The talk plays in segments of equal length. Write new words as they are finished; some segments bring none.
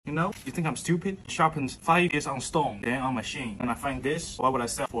You know, you think I'm stupid? Sharpened 5 years on stone, then on machine. And I find this, why would I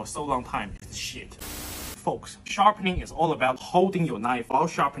sell for so long time? It's shit. Folks, sharpening is all about holding your knife while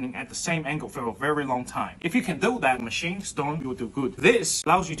sharpening at the same angle for a very long time. If you can do that, machine, stone, you'll do good. This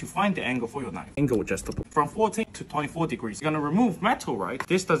allows you to find the angle for your knife. Angle adjustable. From 14 to 24 degrees. You're gonna remove metal, right?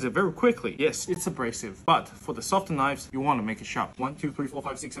 This does it very quickly. Yes, it's abrasive. But for the softer knives, you want to make it sharp. 1, 2, 3, 4,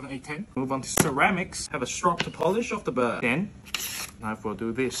 5, 6, 7, 8, 10. Move on to ceramics. Have a strop to polish off the bird. Then, knife will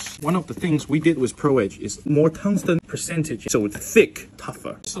do this. One of the things we did with ProEdge is more tungsten percentage. So it's thick,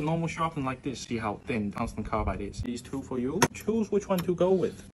 tougher. It's a normal sharpen like this. See how thin tungsten carbide is. These two for you. Choose which one to go with.